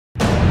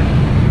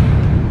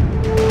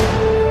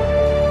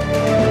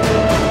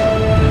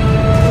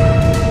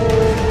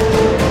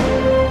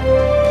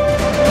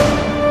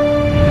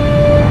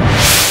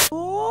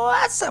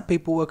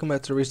people, welcome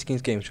back to the Rhys the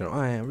King's Game Channel.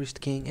 I am Rhys the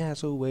King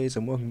as always,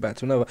 and welcome back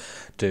to another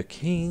The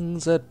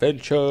King's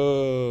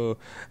Adventure.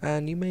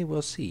 And you may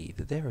well see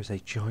that there is a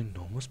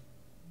ginormous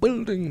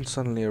building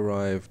suddenly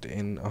arrived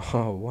in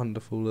our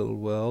wonderful little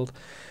world.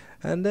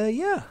 And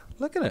yeah,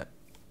 look at it.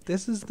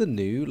 This is the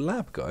new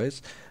lab,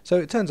 guys. So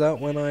it turns out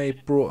when I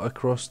brought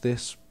across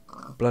this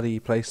bloody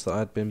place that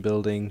I'd been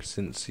building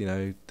since, you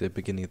know, the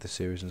beginning of the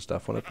series and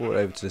stuff, when I brought it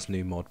over to this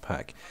new mod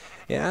pack,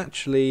 it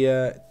actually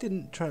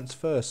didn't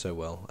transfer so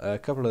well. A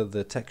couple of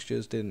the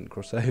textures didn't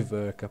cross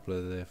over, a couple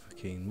of the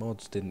fucking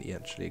mods didn't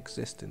actually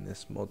exist in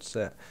this mod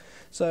set,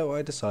 so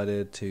I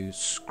decided to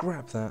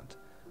scrap that,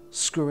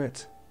 screw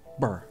it,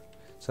 brr.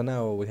 So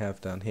now all we have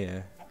down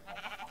here,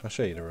 I'll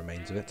show you the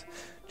remains of it,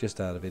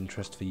 just out of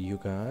interest for you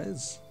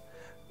guys.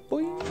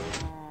 Boing.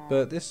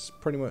 But this is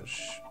pretty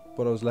much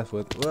what I was left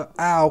with.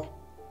 Ow!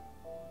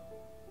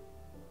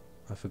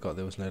 I forgot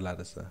there was no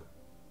ladders there.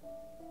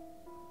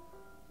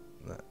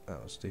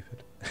 That was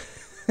stupid.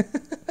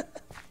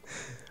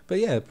 But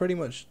yeah, pretty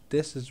much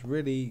this is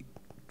really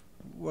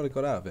what I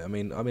got out of it. I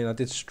mean, I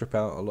did strip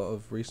out a lot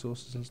of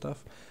resources and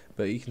stuff,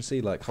 but you can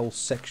see like whole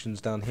sections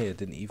down here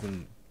didn't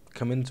even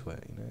come into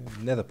it. You know,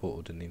 Nether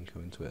portal didn't even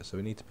come into it, so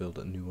we need to build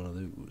a new one of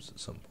those at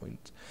some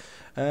point.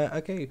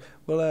 Okay,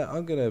 well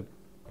I'm gonna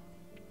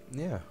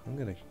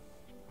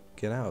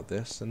get out of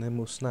this, and then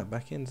we'll snap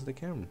back into the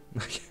camera.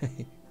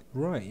 Okay,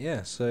 right,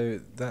 yeah. So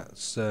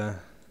that's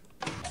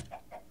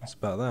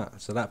about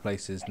that. So that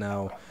place is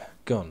now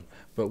gone,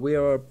 but we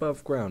are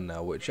above ground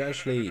now, which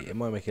actually it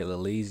might make it a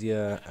little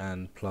easier,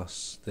 and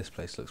plus this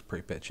place looks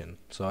pretty bitchin'.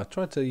 So I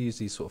tried to use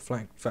these sort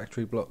of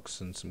factory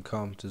blocks and some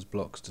carpenter's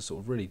blocks to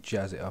sort of really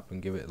jazz it up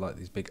and give it like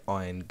these big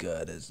iron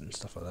girders and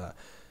stuff like that.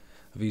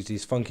 I've used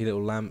these funky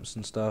little lamps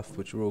and stuff,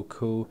 which are all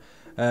cool.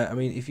 I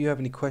mean, if you have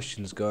any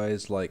questions,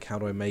 guys, like how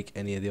do I make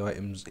any of the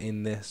items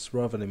in this,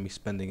 rather than me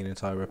spending an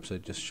entire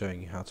episode just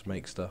showing you how to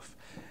make stuff,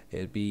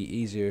 it'd be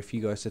easier if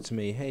you guys said to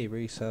me, hey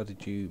Rhys, how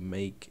did you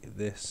make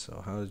this,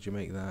 or how did you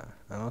make that,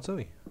 and I'll tell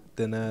you.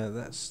 Then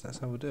that's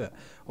how we'll do it.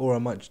 Or I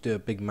might just do a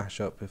big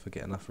mashup if I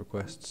get enough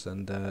requests,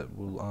 and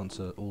we'll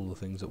answer all the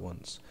things at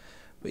once.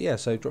 But yeah,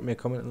 so drop me a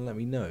comment and let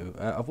me know.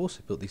 I've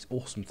also built these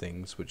awesome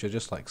things, which are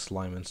just like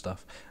slime and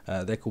stuff.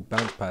 They're called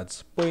bounce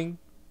pads. Boing,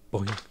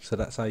 boing. So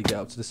that's how you get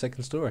up to the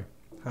second story.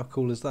 How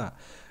cool is that?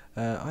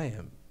 I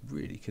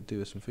really could do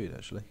with some food,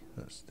 actually.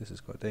 This is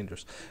quite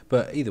dangerous.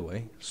 But either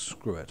way,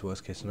 screw it.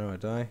 Worst case scenario, I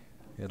die.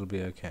 It'll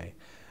be okay.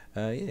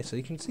 Yeah, so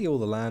you can see all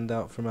the land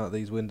out from out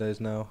these windows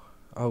now.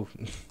 Oh,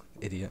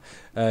 idiot.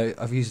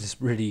 I've used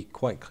this really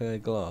quite clear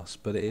glass,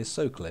 but it is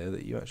so clear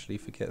that you actually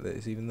forget that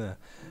it's even there.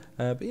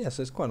 But yeah,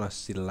 so it's quite nice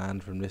to see the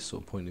land from this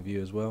sort of point of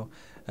view as well.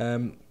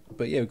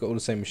 But yeah, we've got all the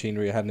same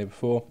machinery I had in here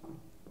before.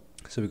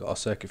 So we've got our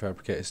circuit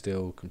fabricator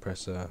steel,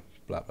 compressor,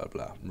 blah blah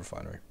blah,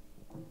 refinery.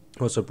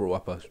 Also brought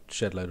up a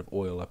shed load of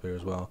oil up here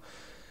as well.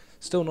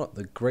 Still not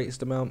the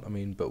greatest amount, I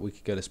mean, but we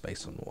could go to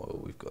space on what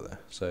oil we've got there.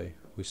 So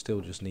we still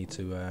just need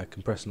to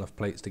compress enough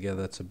plates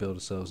together to build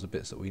ourselves the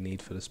bits that we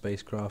need for the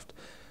spacecraft.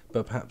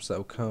 But perhaps that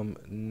will come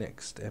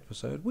next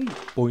episode. Wee!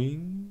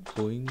 Boing,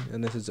 boing.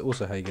 And this is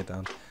also how you get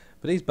down.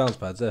 But these bounce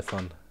pads, they're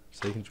fun.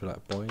 So you can just be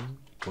like boing,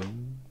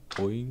 boing,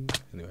 boing.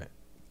 Anyway.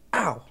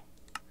 Ow!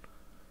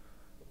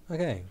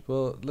 Okay,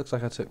 well, it looks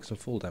like I took some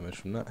fall damage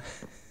from that.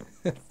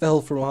 Fell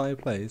from a high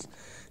place.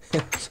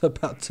 It's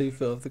about 2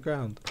 foot off the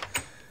ground.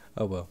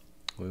 Oh well,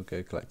 we'll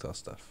go collect our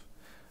stuff.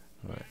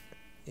 Right,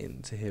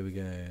 into here we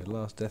go.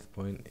 Last death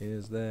point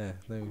is there.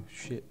 No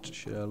shit,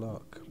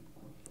 Sherlock.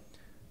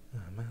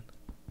 Oh man.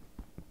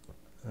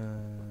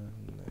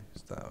 No,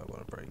 it's that I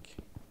want to break.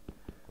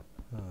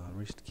 Ah,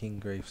 Rhys the King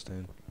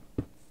gravestone.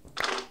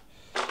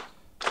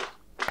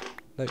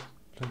 No,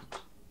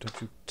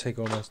 don't you take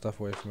all my stuff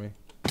away from me.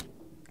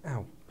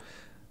 Ow.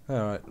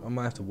 Alright, I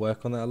might have to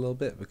work on that a little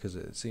bit, because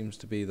it seems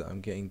to be that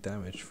I'm getting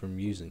damage from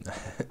using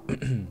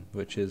that,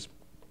 which is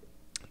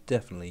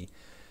definitely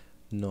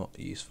not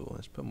useful.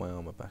 Let's put my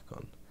armor back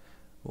on.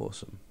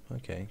 Awesome.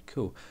 Okay,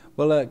 cool.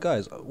 Well,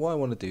 guys, what I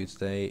want to do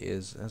today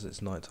is, as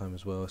it's night time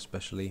as well,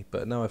 especially,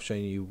 but now I've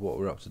shown you what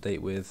we're up to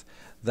date with,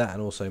 that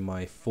and also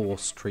my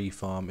force tree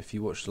farm. If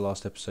you watched the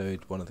last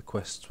episode, one of the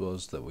quests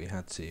was that we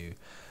had to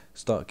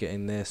start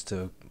getting this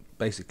to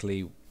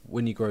basically,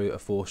 when you grow a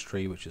force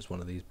tree, which is one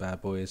of these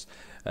bad boys,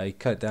 you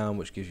cut it down,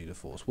 which gives you the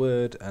force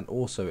wood, and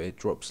also it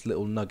drops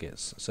little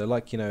nuggets. So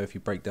like, you know, if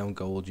you break down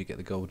gold, you get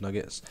the gold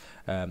nuggets.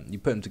 You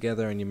put them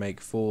together and you make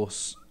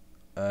force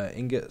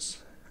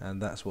ingots,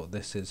 and that's what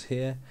this is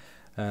here.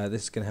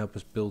 This is going to help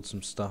us build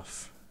some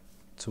stuff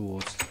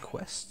towards the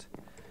quest.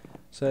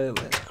 So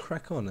let's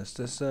crack on.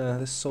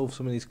 Let's solve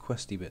some of these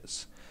questy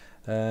bits.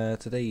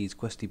 Today's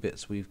questy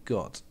bits we've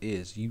got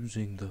is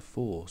using the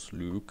force,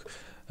 Luke.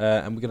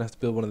 And we're gonna have to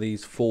build one of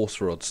these force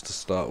rods to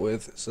start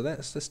with. So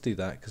let's do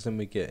that, because then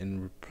we get,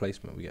 in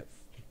replacement, we get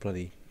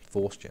bloody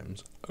force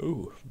gems.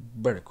 Oh,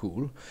 very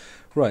cool.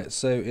 Right.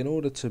 So in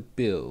order to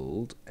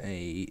build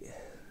a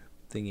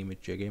thingy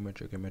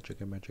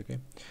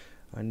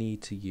I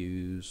need to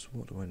use,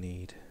 what do I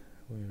need?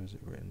 Where is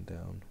it written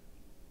down?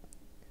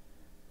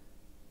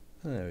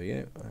 There we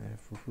go. I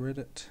have read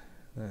it.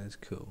 That is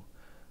cool.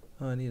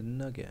 Oh, I need a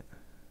nugget.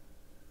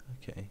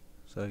 Okay.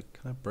 So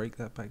can I break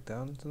that back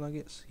down into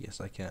nuggets? Yes,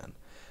 I can.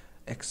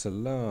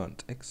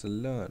 Excellent,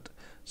 excellent.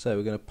 So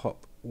we're going to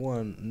pop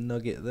one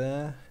nugget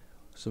there,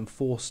 some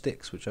 4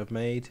 sticks which I've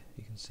made.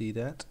 You can see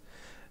that.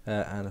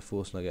 And a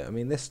force nugget. I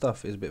mean, this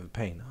stuff is a bit of a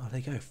pain. Oh, there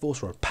you go,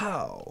 force rod,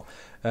 pow!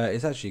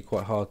 It's actually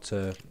quite hard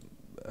to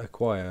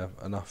acquire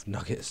enough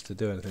nuggets to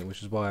do anything,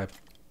 which is why I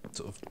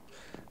sort of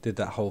did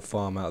that whole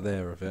farm out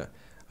there of it.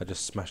 I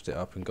just smashed it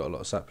up and got a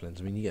lot of saplings.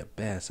 I mean, you get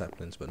bare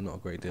saplings, but not a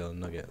great deal of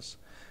nuggets.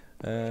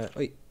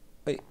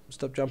 Wait,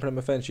 stop jumping on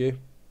my fence, you.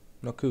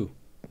 Not cool.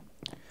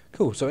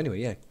 Cool, so anyway,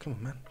 yeah, come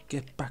on, man,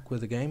 get back with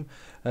the game.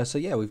 So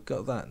yeah, we've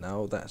got that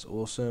now. That's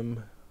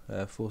awesome.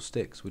 4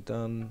 sticks, we're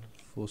done.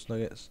 4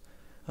 nuggets.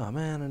 Oh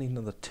man, I need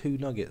another 2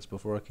 nuggets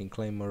before I can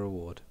claim my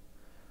reward.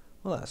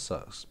 Well, that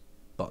sucks.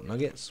 Butt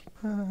nuggets.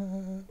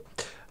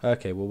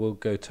 Okay, well, we'll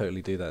go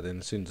totally do that then.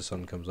 As soon as the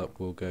sun comes up,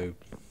 we'll go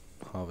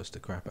harvest the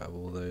crap out of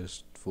all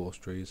those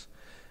forest trees.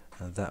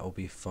 And that will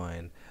be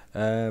fine.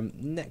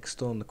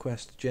 Next on the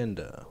quest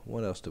agenda,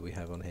 what else do we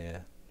have on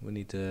here? We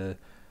need to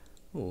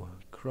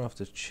craft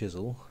a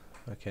chisel.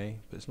 Okay,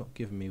 but it's not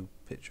giving me a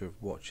picture of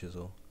what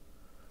chisel.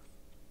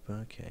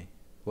 Okay.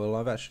 Well,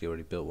 I've actually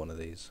already built one of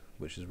these,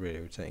 which is really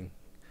irritating,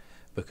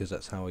 because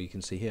that's how you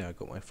can see here I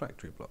got my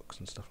factory blocks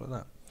and stuff like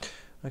that.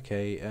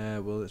 Okay,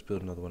 well, let's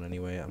build another one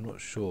anyway. I'm not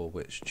sure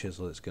which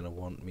chisel it's going to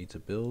want me to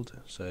build,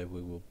 so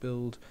we will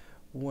build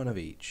one of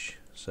each.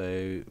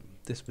 So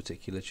this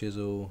particular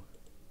chisel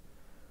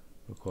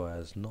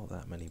requires not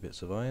that many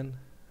bits of iron,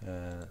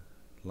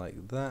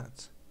 like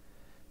that.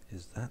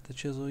 Is that the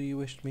chisel you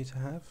wished me to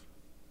have?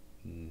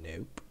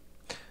 Nope.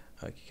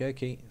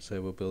 Okay,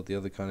 so we'll build the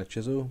other kind of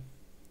chisel,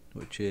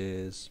 which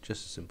is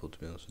just as simple, to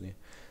be honest with you.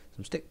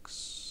 Some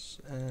sticks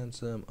and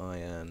some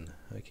iron.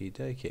 Okie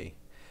dokie.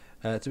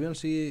 To be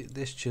honest with you,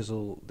 this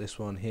chisel, this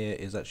one here,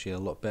 is actually a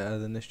lot better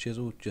than this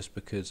chisel, just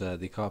because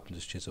the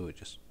carpenter's chisel, it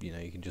just, you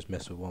can just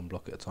mess with one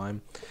block at a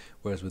time.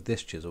 Whereas with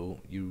this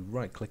chisel, you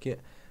right click it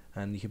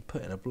and you can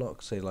put in a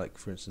block, say like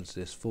for instance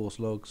this force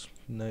logs.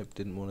 Nope,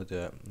 didn't want to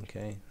do it.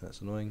 Okay,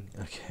 that's annoying.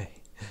 Okay.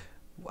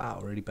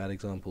 Wow, really bad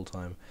example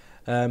time.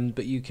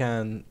 But you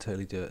can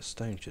totally do it.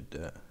 Stone should do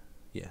it.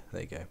 Yeah,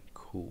 there you go.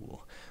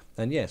 Cool.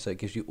 And yeah, so it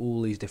gives you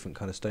all these different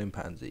kind of stone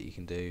patterns that you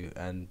can do,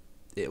 and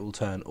it will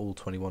turn all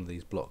 21 of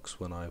these blocks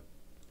when I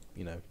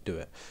do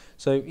it.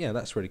 So yeah,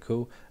 that's really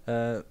cool.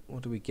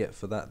 What do we get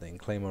for that then?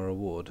 Claim our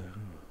reward.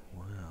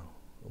 Wow,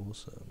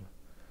 awesome.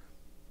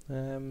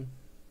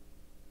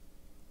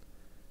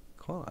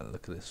 Quite like the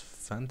look of this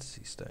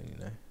fantasy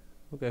stone,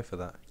 We'll go for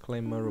that.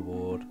 Claim my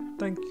reward.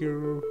 Thank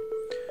you.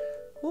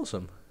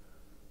 Awesome.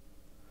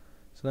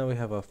 So now we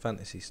have our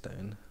fantasy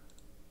stone.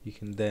 You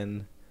can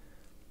then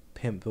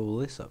pimp all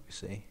this up, you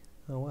see.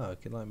 Oh wow, I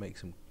can like make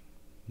some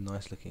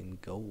nice looking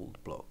gold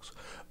blocks.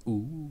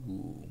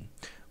 Ooh.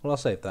 Well, I'll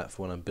save that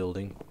for when I'm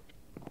building.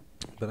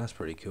 But that's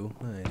pretty cool.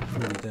 Hey,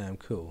 really damn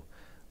cool.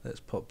 Let's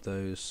pop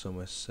those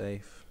somewhere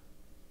safe.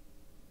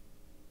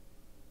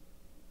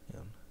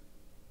 Hang on.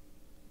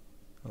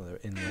 Oh, they're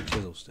in my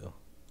chisel still.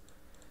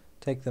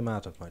 Take them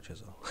out of my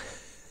chisel.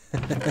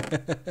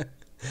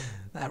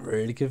 That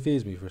really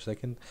confused me for a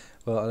second.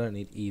 Well, I don't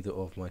need either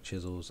of my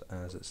chisels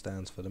as it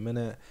stands for the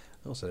minute.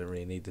 I also don't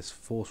really need this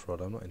force rod.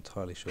 I'm not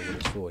entirely sure what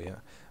it's for yet,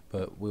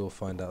 but we'll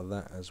find out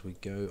that as we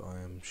go, I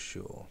am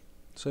sure.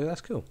 So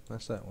that's cool.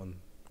 That's that one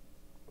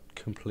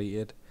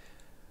completed.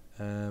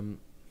 Oh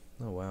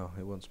wow,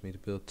 it wants me to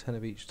build 10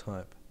 of each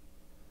type.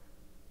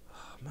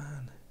 Oh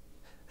man.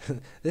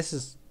 This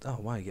is, oh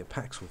wow, you get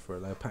Paxel for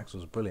it though.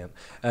 Paxel's brilliant.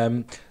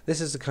 This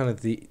is the kind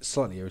of the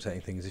slightly irritating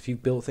thing is if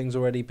you've built things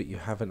already but you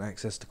haven't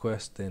accessed the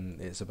quest, then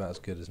it's about as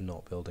good as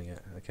not building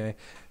it, okay?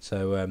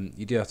 So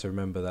you do have to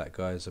remember that,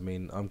 guys. I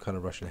mean, I'm kind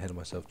of rushing ahead of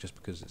myself just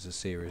because it's a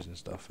series and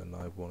stuff and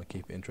I want to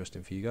keep it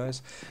interesting for you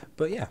guys.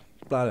 But yeah,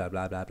 blah blah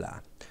blah blah blah.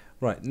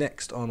 Right,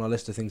 next on our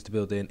list of things to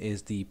build in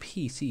is the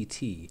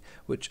PCT,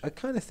 which I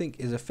kind of think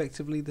is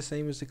effectively the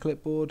same as the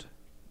clipboard.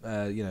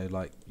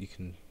 Like you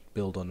can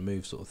build on the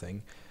move sort of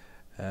thing.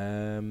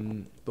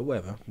 But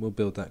whatever, we'll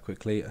build that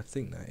quickly. I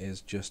think that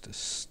is just a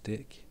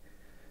stick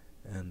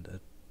and I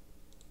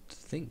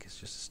think it's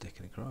just a stick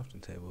and a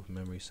crafting table if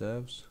memory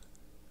serves.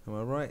 Am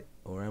I right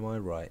or am I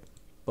right?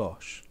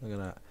 Bosh, look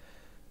at that.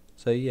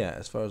 So yeah,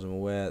 as far as I'm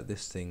aware,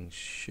 this thing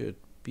should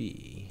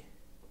be,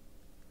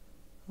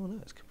 oh no,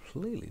 it's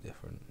completely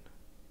different.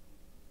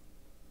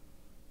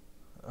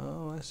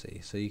 Oh, I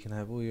see. So you can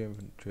have all your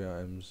inventory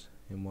items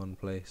in one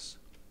place.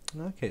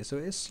 Okay, so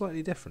it is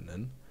slightly different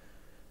then.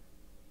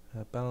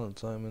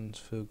 Balance diamonds,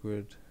 fill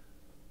grid.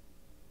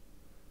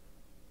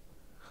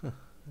 Huh,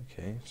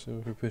 okay, so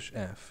if we push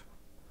F,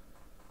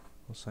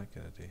 what's that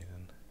gonna do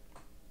then?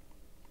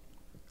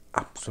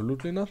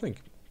 Absolutely nothing.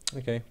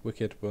 Okay,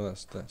 wicked. Well,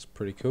 that's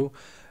pretty cool.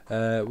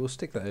 We'll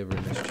stick that over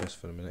in this chest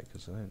for a minute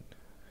because I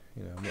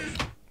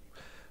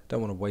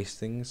don't want to waste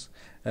things.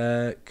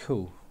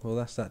 Cool. Well,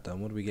 that's that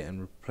done. What do we get in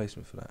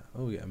replacement for that?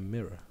 Oh, we get a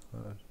mirror.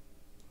 I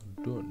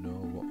don't know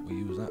what we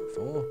use that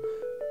for.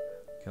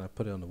 Can I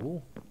put it on the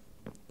wall?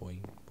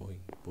 Boing, boing,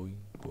 boing,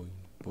 boing,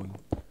 boing.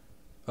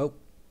 Oh!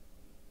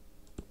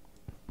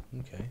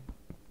 Okay.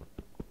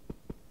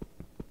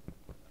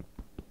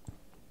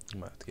 I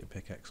might have to get a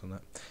pickaxe on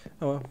that.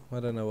 Oh well, I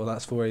don't know what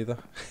that's for either.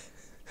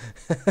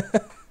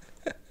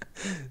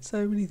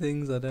 So many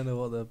things, I don't know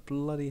what the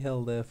bloody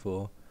hell they're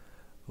for.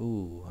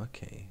 Ooh,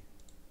 okay.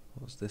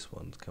 What's this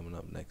one coming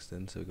up next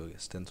then? So we've got to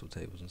get stencil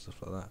tables and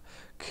stuff like that.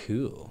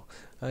 Cool.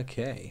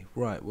 Okay,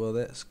 right, well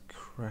let's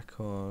crack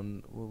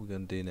on. What we're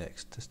going to do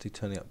next? Just do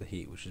turning up the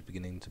heat, which is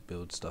beginning to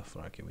build stuff.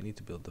 Okay, we need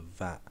to build the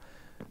vat.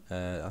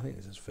 I think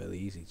this is fairly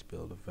easy to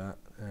build a vat.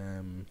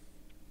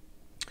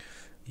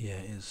 Yeah,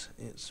 it is.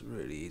 It's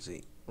really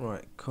easy.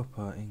 Right,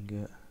 copper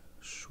ingot,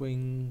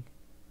 swing.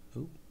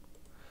 Ooh,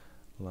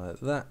 like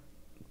that.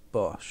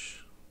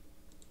 Bosh.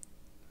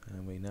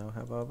 And we now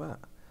have our vat.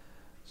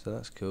 So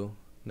that's cool.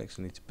 Next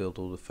we need to build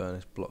all the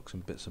furnace blocks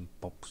and bits and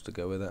bobs to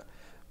go with it.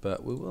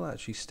 But we will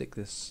actually stick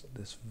this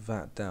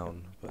vat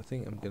down. But I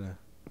think I'm gonna.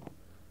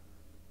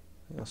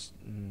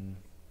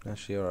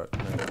 Actually, alright,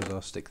 no, because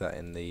I'll stick that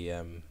in the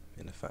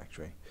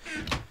factory.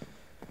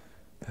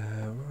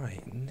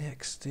 Right,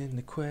 next in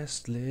the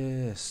quest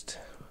list.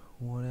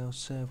 What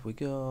else have we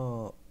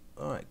got?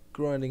 Alright,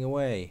 grinding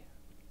away.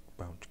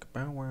 Bow chicka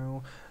bow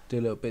wow. Do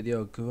a little bit of the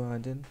old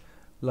grinding.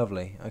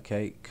 Lovely.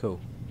 Okay, cool.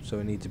 So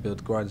we need to build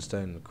the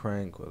grindstone and the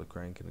crank. Well, the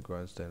crank and the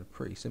grindstone are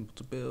pretty simple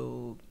to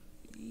build.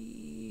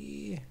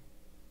 Yeah.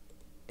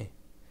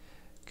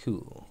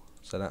 Cool.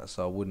 So that's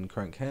our wooden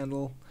crank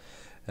handle.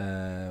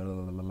 I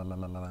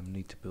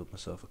need to build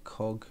myself a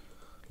cog.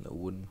 A little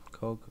wooden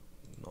cog.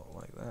 Not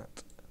like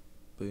that.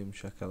 Boom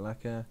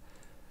shakalaka.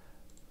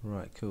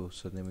 Right, cool.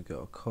 So then we've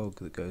got a cog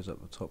that goes up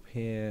the top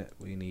here.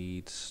 We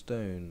need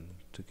stone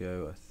to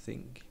go, I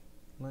think,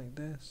 like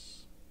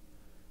this.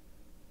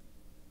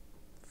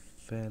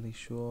 Fairly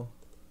sure.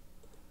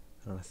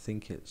 And I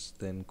think it's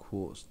then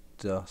quartz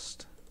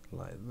dust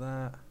like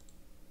that.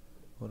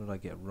 What did I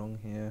get wrong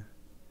here?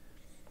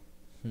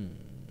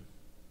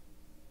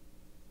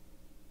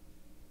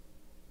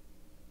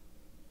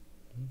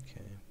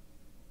 Okay.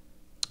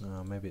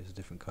 Maybe it's a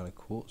different kind of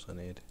quartz I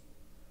need.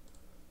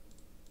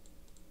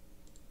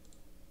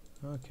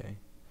 Okay.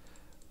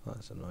 Well,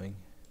 that's annoying.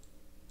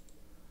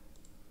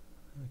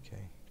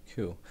 Okay,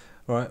 cool.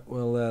 Right,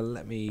 well,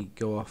 let me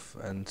go off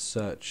and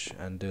search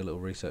and do a little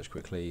research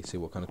quickly, see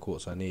what kind of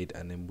quartz I need,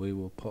 and then we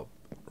will pop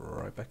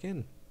right back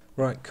in.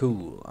 Right,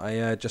 cool.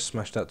 I just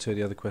smashed out 2 of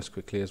the other quests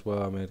quickly as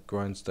well. I made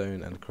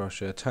grindstone and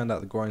crusher. Turned out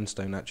the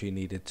grindstone actually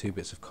needed 2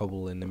 bits of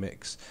cobble in the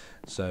mix,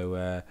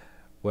 so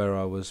where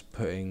I was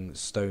putting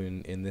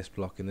stone in this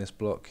block,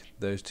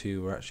 those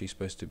 2 were actually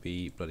supposed to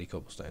be bloody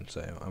cobblestone,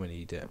 so I'm an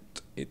idiot.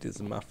 It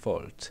is my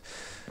fault.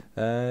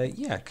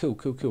 Yeah, cool.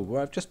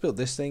 Well, I've just built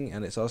this thing,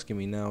 and it's asking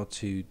me now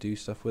to do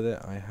stuff with it.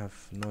 I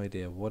have no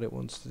idea what it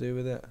wants to do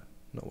with it.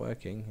 Not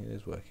working. It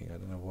is working. I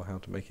don't know how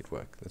to make it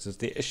work. This is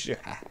the issue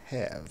I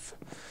have.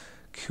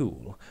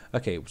 Cool.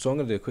 Okay, so I'm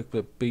going to do a quick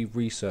bit of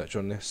research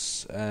on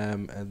this,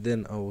 and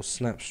then I will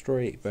snap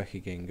straight back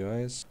again,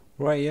 guys.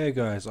 Right, yeah,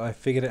 guys, I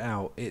figured it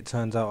out. It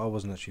turns out I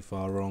wasn't actually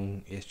far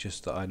wrong. It's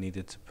just that I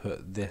needed to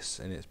put this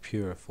in its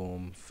purer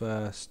form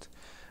first.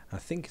 I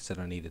think it said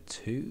I needed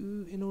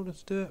 2 in order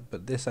to do it,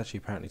 but this actually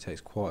apparently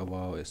takes quite a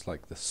while. It's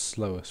like the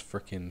slowest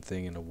freaking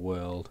thing in the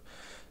world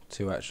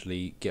to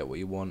actually get what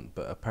you want,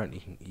 but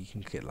apparently you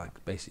can get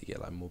like basically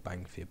get like more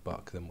bang for your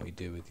buck than what you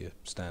do with your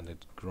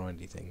standard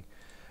grindy thing.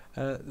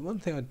 The one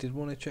thing I did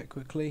want to check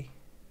quickly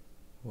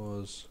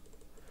was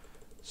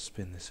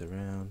spin this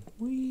around.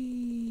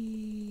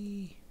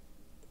 Whee!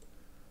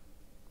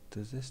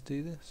 Does this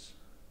do this?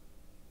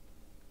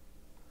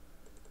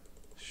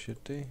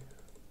 Should do.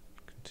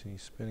 Continue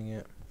spinning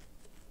it.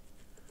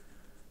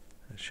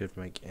 It should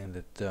make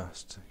ender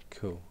dust.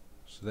 Cool.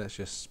 So let's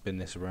just spin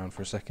this around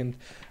for a second.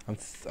 I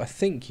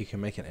think you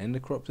can make an ender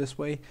crop this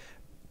way,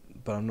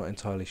 but I'm not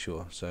entirely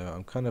sure. So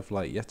I'm kind of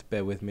like, you have to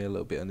bear with me a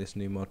little bit on this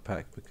new mod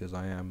pack because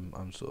I'm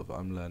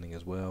learning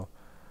as well.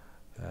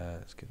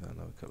 Let's give that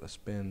another couple of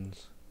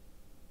spins.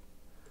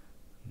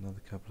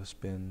 Another couple of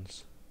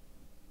spins.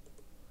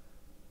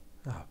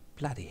 Oh,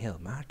 bloody hell,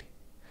 Mark.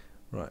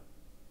 Right.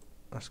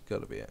 That's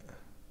got to be it.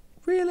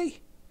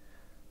 Really?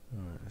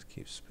 Alright, let's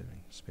keep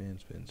spinning. Spin.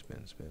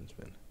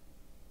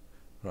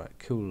 Right,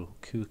 cool.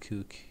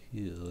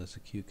 There's a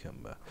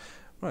cucumber.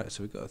 Right,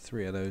 so we've got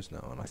 3 of those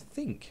now, and I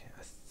think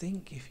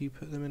if you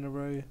put them in a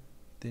row,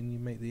 then you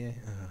make the...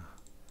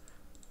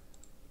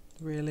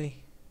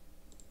 Really?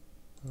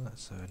 Oh,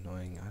 that's so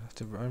annoying.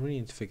 I really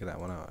need to figure that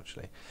one out,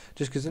 actually.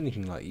 Just because then you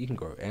can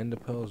grow ender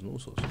pearls and all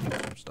sorts of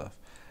different stuff.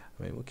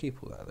 I mean, we'll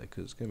keep all that though,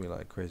 because it's going to be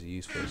like crazy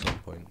useful at some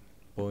point.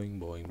 Boing,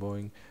 boing,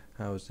 boing.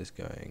 How is this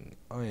going?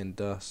 Iron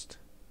dust.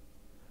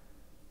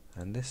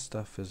 And this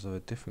stuff is of a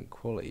different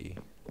quality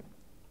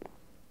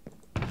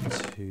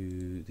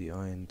to the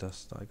iron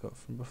dust that I got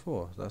from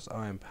before. So that's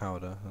iron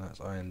powder and that's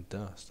iron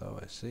dust. Oh,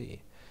 I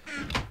see.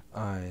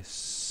 I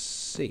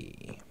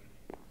see.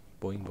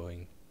 Boing,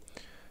 boing.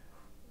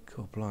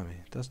 Cool,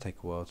 blimey. It does take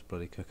a while to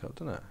bloody cook up,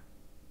 doesn't it?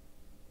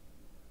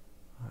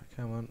 Alright,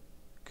 come on.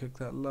 Cook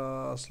that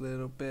last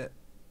little bit.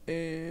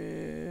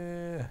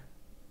 I'm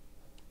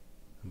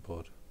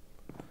bored.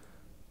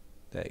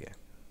 There you go.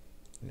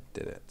 It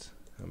did it.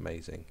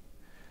 Amazing.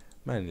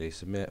 Manually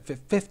submit.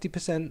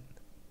 50%.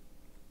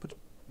 But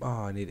oh,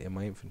 I need it in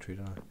my infantry,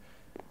 don't I?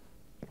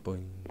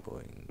 Boing,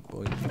 boing,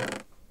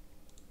 boing.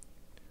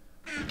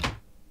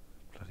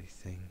 Bloody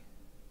thing.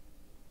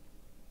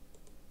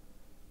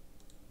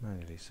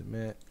 Manually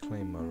submit.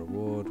 Claim my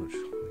reward, which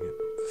I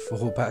get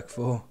 4 back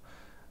for.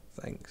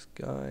 Thanks,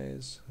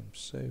 guys. I'm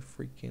so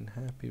freaking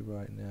happy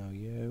right now,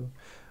 yo.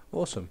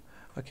 Awesome.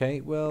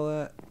 Okay,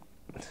 well,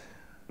 it's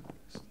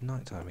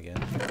night time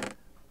again.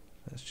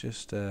 Let's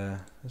just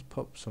let's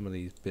pop some of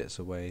these bits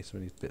away. Some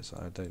of these bits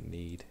that I don't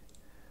need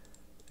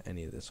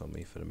any of this on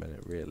me for the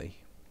minute, really.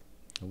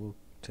 I will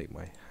take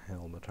my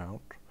helmet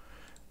out.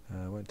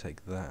 Won't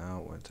take that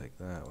out. Won't take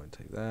that. Won't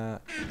take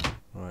that.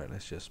 Right,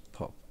 let's just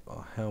pop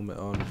our helmet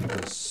on.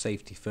 Because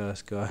safety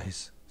first,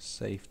 guys.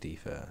 Safety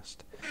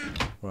first.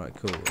 Right,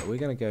 cool. We're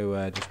gonna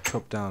go just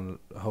chop down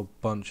a whole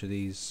bunch of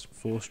these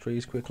force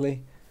trees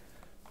quickly,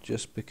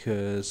 just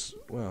because,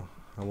 well,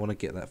 I want to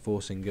get that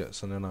force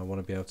ingots, and then I want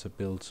to be able to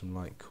build some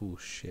like cool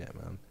shit,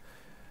 man.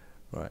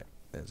 Right,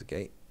 there's a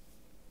gate.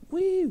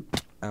 Woo!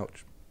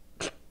 Ouch.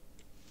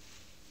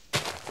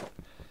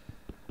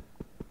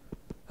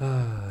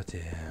 Oh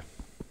dear.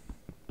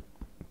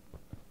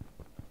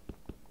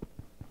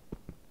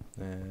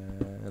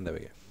 And there we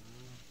go.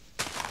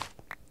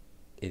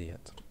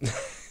 Idiot.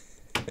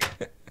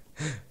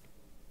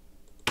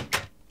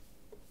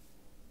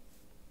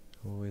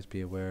 Always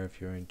be aware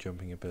of your own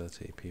jumping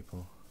ability,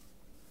 people.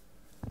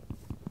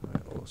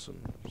 Right,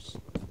 awesome. Just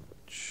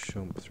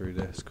jump through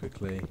this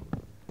quickly.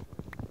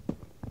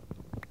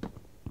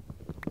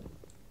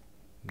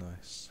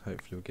 Nice.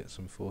 Hopefully we'll get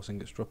some force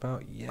ingots drop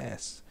out.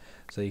 Yes!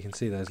 So you can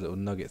see those little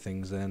nugget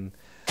things then.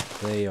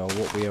 They are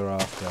what we are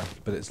after.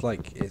 But it's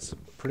like, it's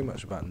pretty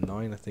much about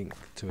 9, I think,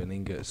 to an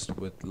ingot.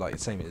 With, like,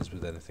 same it is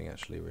with anything,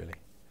 actually, really.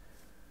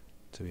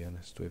 To be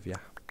honest with ya.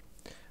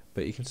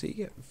 But you can see you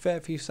get a fair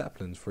few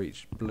saplings for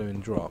each blooming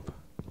drop.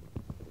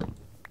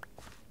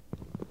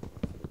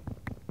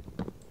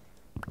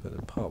 But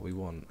the part we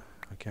want,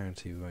 I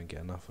guarantee we won't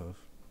get enough of.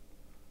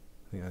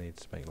 I think I need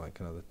to make like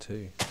another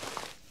 2.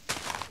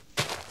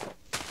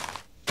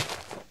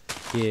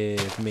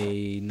 Give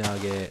me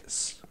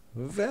nuggets.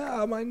 Where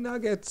are my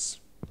nuggets?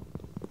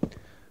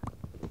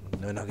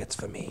 No nuggets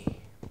for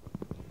me.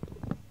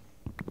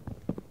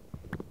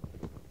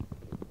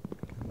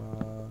 Come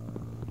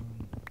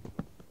on.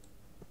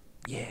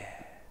 Yeah.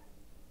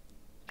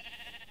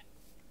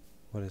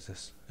 What is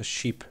this? A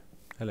sheep.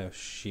 Hello,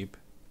 sheep.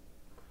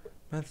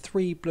 Man,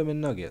 3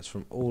 blooming nuggets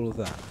from all of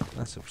that.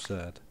 That's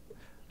absurd.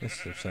 This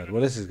is absurd.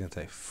 Well, this is going to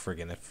take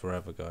friggin'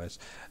 forever, guys.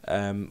 I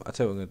tell you what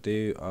I'm going to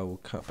do. I will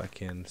cut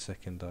back in the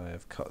second I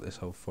have cut this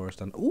whole forest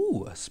down.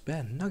 Ooh, a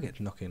spare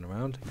nugget knocking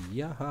around.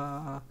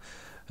 Yaha!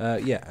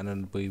 Yeah, and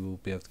then we will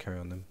be able to carry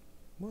on them.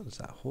 What is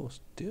that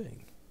horse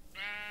doing?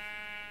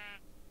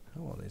 I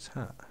want his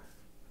hat.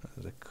 That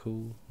is a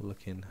cool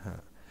looking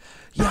hat.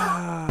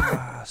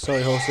 Yeah!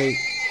 Sorry, horsey.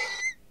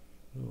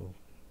 Oh,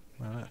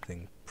 man, that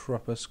thing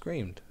proper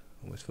screamed.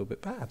 Almost feel a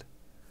bit bad.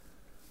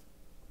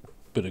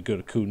 But I got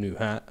a cool new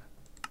hat.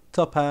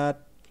 Top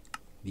hat.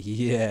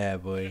 Yeah,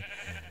 boy.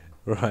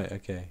 Right,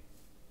 okay.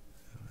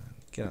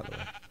 Get out of the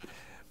way.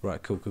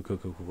 Right, cool.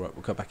 Right,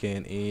 we'll cut back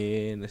in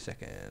a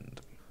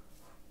second.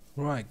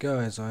 Right,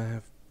 guys, I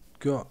have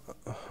got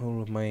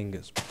all of my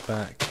ingots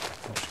back.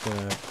 I'm just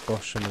going to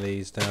bosh some of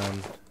these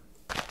down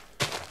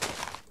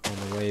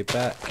on the way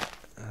back,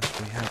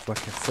 as we have like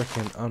a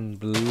freaking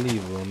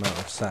unbelievable amount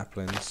of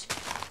saplings.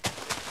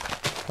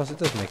 Plus, it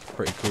does make a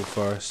pretty cool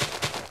forest.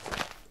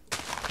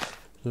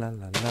 La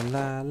la la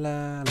la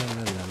la la la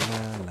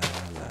la la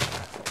la.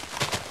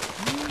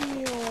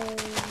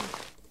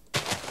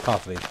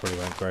 Half of these probably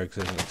won't grow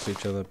because they're next to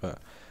each other, but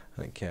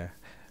I don't care.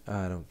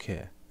 I don't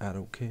care. I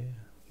don't care.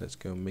 Let's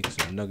go make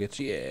some nuggets.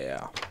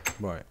 Yeah.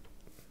 Right.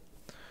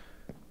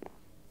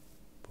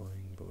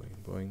 Boing,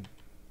 boing, boing.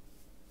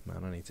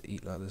 Man, I need to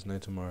eat like there's no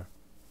tomorrow.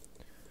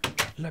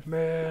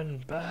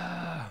 Lemon.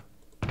 Bah.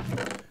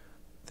 I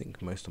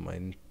think most of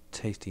my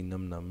tasty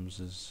num nums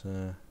is.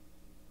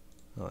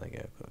 Oh, there you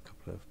go. I've got a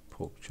couple of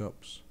pork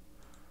chops.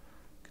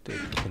 Could do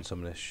cooking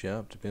some of this shit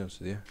up, to be honest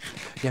with you.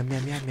 Yum,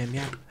 yum, yum, yum,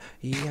 yum.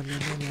 Yum, yum,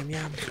 yum, yum,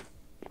 yum.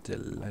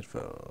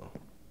 Delightful.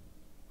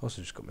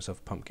 Also just got myself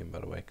a pumpkin, by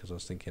the way, because I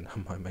was thinking I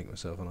might make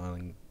myself an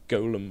island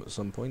golem at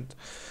some point.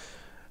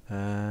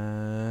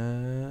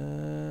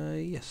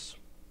 Yes.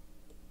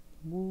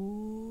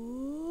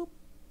 Whoop,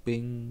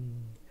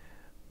 bing.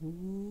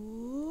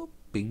 Whoop,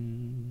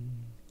 bing.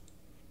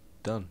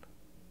 Done.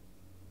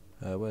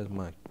 Where's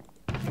my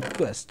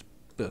quest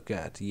book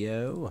at,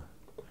 yo?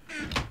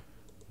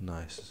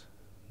 Nice,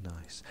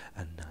 nice,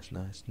 and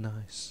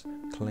nice.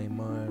 Claim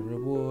my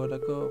reward. I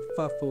got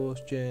 5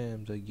 force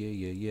gems. Oh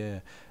yeah.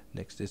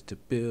 Next is to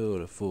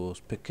build a force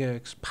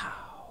pickaxe.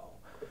 Pow.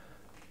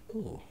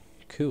 Oh,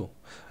 cool.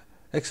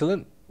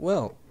 Excellent.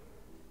 Well,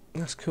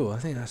 that's cool. I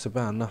think that's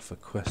about enough for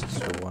quests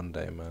for one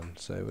day, man.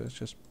 So let's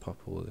just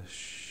pop all this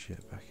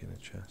shit back in the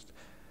chest.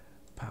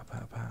 Pow,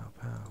 pow, pow,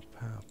 pow,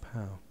 pow,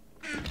 pow.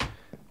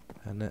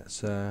 And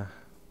let's yeah,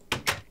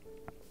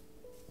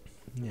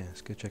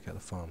 let's go check out the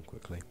farm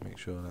quickly, make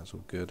sure that's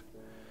all good.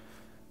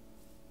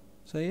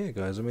 So yeah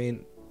guys, I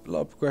mean, a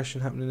lot of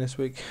progression happening this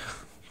week.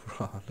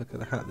 Look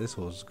at that, this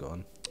horse has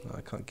gone. Oh,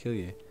 I can't kill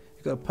you.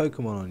 You got a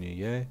Pokemon on you,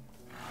 yeah?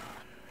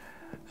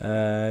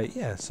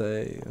 Yeah,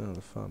 so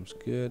the farm's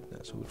good,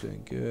 that's all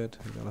doing good.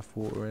 We've got enough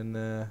water in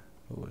there.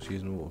 Oh, it's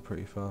using water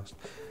pretty fast.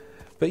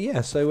 But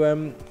yeah,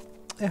 so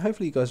yeah,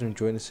 hopefully you guys are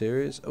enjoying the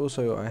series.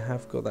 Also, I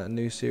have got that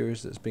new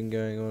series that's been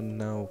going on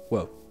now.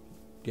 Well,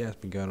 yeah, it's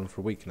been going on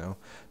for a week now.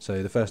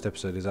 So the first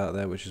episode is out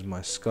there, which is my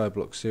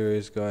Skyblock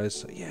series, guys.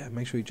 So yeah,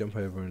 make sure you jump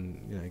over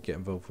and get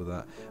involved with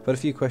that. I've had a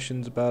few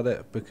questions about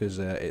it because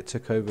it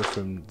took over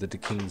from the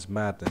King's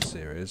Madness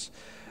series.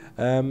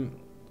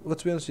 Well,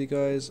 to be honest with you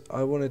guys,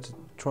 I wanted to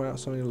try out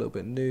something a little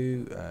bit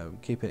new,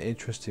 keep it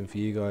interesting for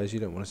you guys. You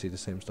don't want to see the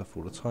same stuff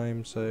all the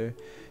time, so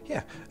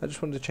yeah, I just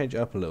wanted to change it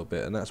up a little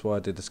bit, and that's why I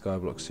did the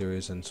Skyblock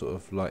series and sort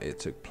of like it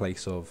took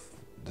place of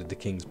the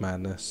King's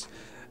Madness.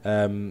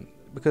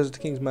 Because the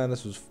King's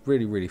Madness was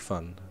really, really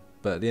fun,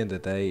 but at the end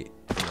of the day,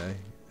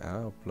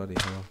 oh bloody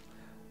hell,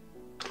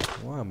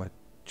 why am I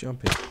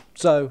jumping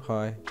so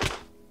high?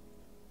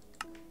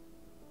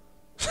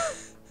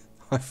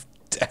 I've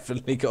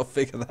definitely got to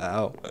figure that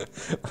out.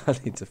 I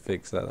need to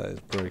fix that, that is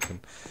broken.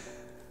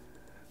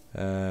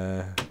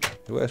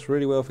 It works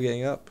really well for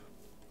getting up,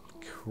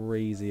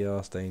 crazy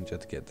ass danger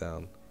to get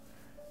down.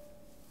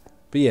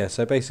 But yeah,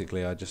 so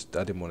basically I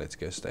didn't want it to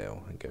go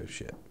stale and go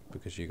shit,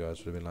 because you guys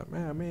would have been like,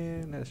 oh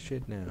man, that's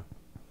shit now.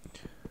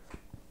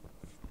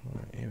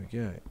 Alright, here we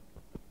go.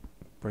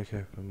 Break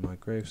open my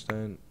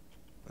gravestone.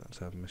 Let's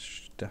have my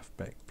stuff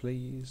back,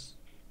 please.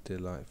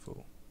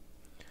 Delightful.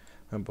 I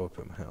haven't bothered to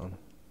put my hat on.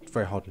 It's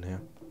very hot in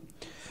here.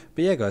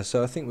 But yeah guys,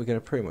 so I think we're going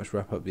to pretty much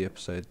wrap up the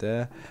episode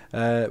there.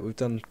 We've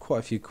done quite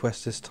a few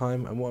quests this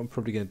time, and what I'm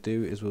probably going to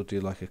do is we'll do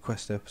like a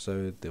quest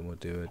episode, then we'll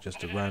do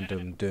just a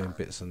random doing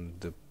bits and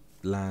the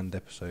land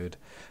episode,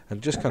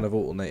 and just kind of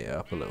alternate it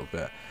up a little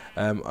bit.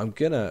 I'm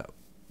gonna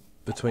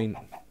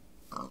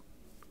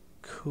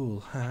cool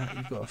hat,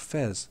 you've got a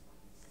fez.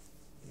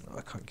 Oh,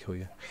 I can't kill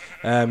you.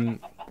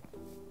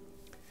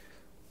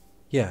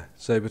 Yeah,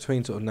 so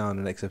between sort of now and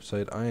the next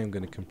episode, I am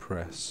going to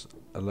compress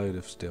a load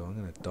of steel. I'm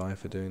going to die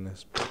for doing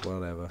this, but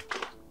whatever,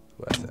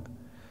 worth it.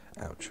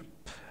 Ouch.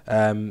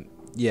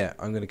 Yeah,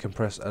 I'm going to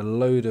compress a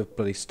load of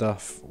bloody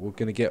stuff. We're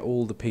going to get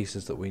all the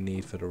pieces that we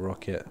need for the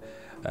rocket,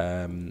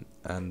 and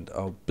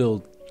I'll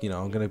build,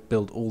 I'm going to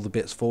build all the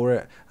bits for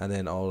it, and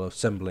then I'll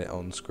assemble it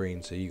on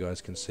screen so you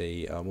guys can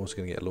see. I'm also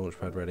going to get a launch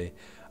pad ready.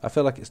 I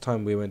feel like it's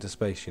time we went to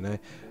space,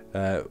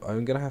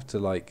 I'm going to have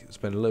to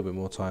spend a little bit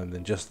more time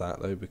than just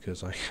that though,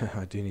 because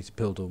I do need to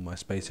build all my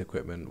space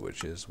equipment,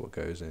 which is what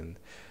goes in.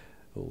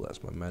 Oh,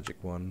 that's my magic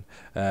one,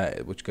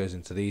 which goes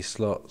into these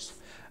slots.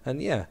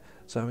 And yeah,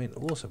 so I mean,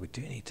 also we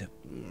do need to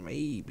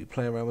maybe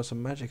play around with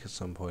some magic at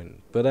some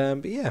point.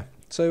 But yeah,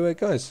 so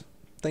guys,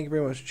 thank you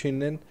very much for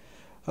tuning in.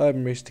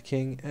 I'm Rhys the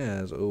King,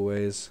 as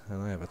always,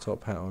 and I have a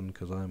top hat on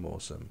because I'm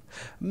awesome.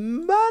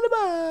 Bye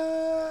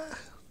bye.